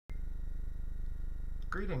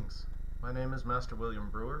Greetings! My name is Master William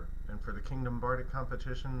Brewer, and for the Kingdom Bardic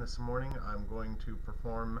competition this morning I'm going to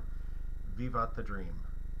perform Vivat the Dream.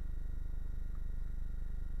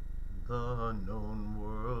 The known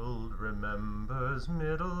world remembers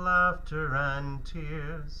middle laughter and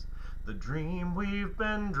tears, the dream we've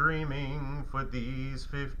been dreaming for these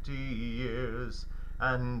 50 years,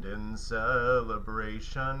 and in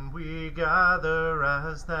celebration we gather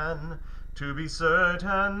as then, to be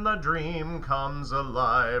certain the dream comes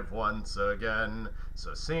alive once again.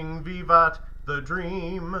 So sing Vivat the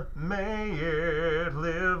dream, may it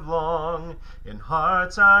live long, in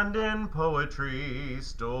hearts and in poetry,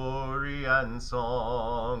 story and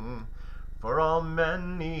song. For all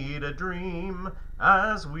men need a dream,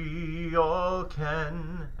 as we all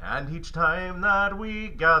can, and each time that we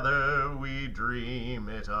gather we dream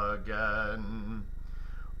it again.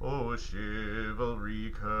 Oh, chivalry,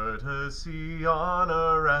 courtesy,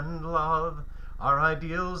 honor, and love are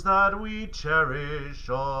ideals that we cherish,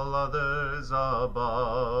 all others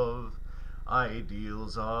above.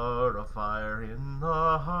 Ideals are a fire in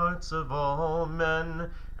the hearts of all men,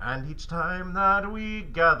 and each time that we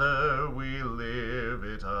gather we live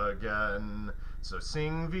it again. So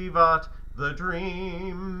sing Vivat the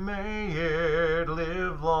dream, may it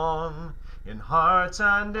live long, in hearts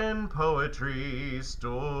and in poetry,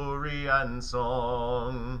 story and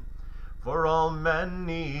song. For all men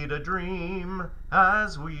need a dream,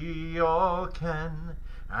 as we all can,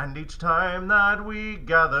 and each time that we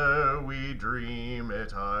gather we dream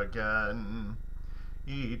it again.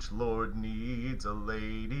 Each lord needs a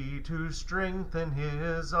lady to strengthen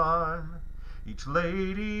his arm, each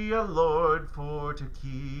lady a lord for to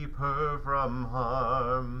keep her from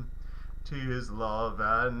harm. 'Tis love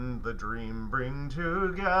and the dream bring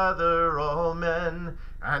together all men,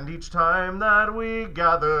 and each time that we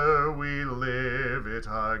gather we live it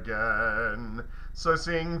again. So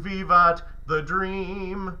sing Vivat the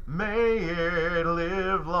dream, may it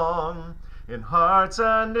live long, in hearts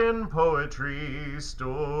and in poetry,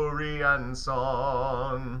 story and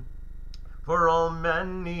song. For all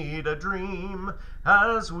men need a dream,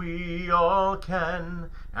 as we all can,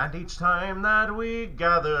 and each time that we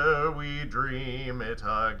gather we dream it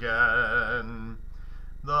again.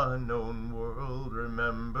 The known world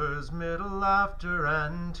remembers middle laughter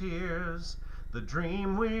and tears, the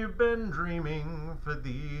dream we've been dreaming for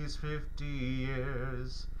these 50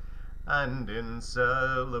 years. And in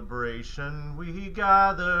celebration we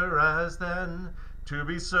gather as then, to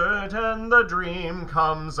be certain the dream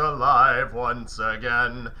comes alive once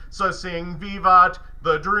again. So sing Vivat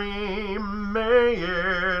the dream, may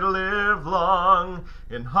it live long,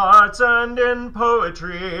 in hearts and in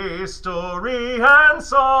poetry, story and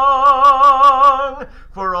song.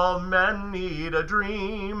 For all men need a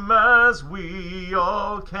dream, as we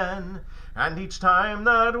all can, and each time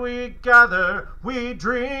that we gather we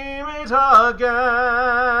dream it again.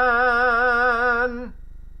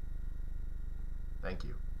 Thank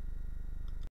you.